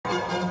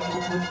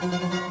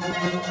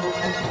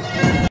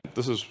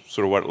This is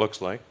sort of what it looks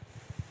like.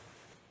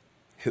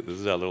 This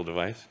is our little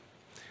device.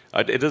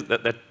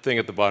 That thing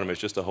at the bottom is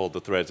just to hold the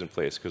threads in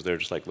place, because they're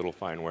just like little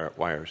fine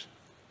wires.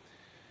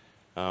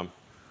 I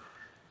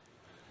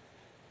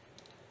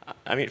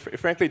mean,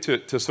 frankly,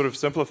 to sort of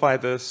simplify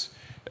this,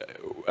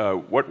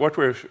 what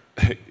we're,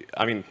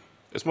 I mean,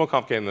 it's more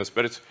complicated than this,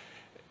 but it's,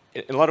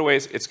 in a lot of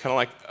ways, it's kind of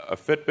like a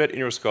Fitbit in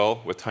your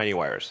skull with tiny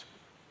wires.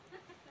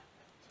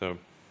 So,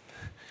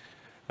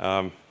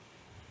 and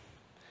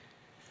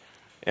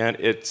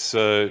it's,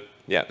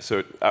 yeah,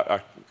 so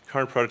our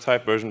current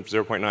prototype, version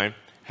 0.9,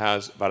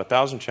 has about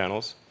 1,000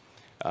 channels.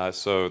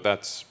 So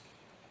that's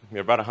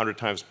about 100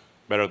 times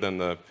better than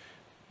the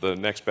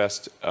next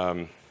best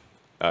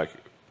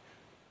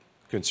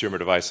consumer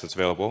device that's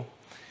available.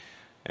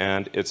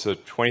 And it's a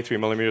 23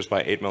 millimeters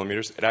by 8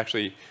 millimeters. It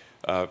actually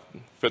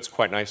fits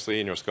quite nicely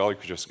in your skull,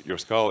 because your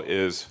skull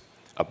is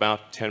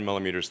about 10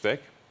 millimeters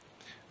thick.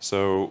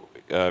 So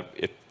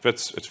it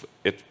fits,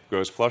 it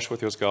goes flush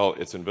with your skull,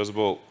 it's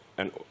invisible,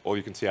 and all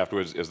you can see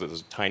afterwards is that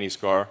there's a tiny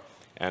scar.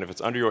 And if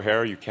it's under your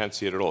hair, you can't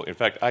see it at all. In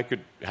fact, I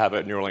could have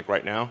a Neuralink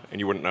right now, and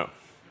you wouldn't know.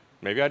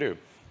 Maybe I do.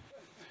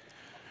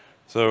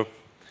 So,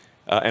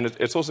 and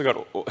it's also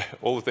got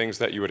all the things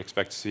that you would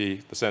expect to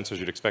see, the sensors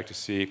you'd expect to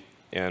see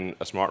in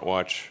a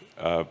smartwatch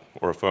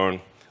or a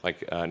phone,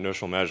 like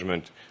inertial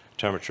measurement,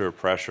 temperature,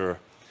 pressure.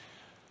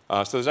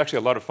 So there's actually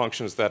a lot of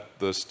functions that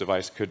this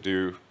device could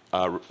do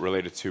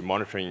related to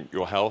monitoring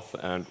your health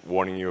and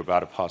warning you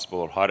about a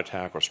possible heart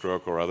attack or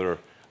stroke or other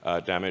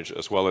damage,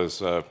 as well as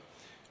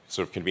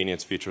sort of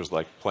convenience features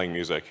like playing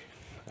music.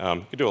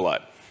 You could do a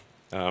lot.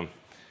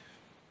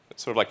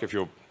 It's sort of like if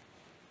your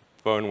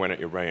phone went at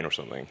your brain or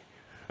something.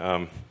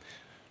 Yeah,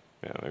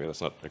 maybe that's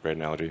not a great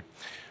analogy.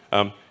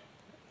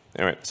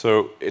 Anyway,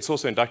 so it's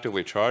also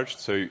inductively charged.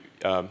 So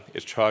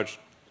it's charged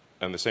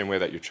in the same way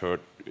that you charge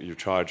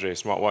a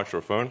smartwatch or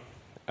a phone.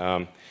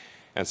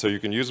 And so you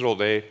can use it all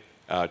day,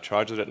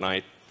 charge it at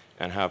night,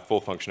 and have full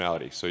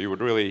functionality. So you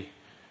would really,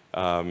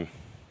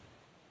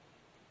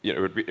 it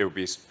would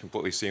be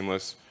completely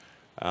seamless.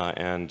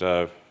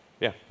 Yeah,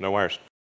 no wires.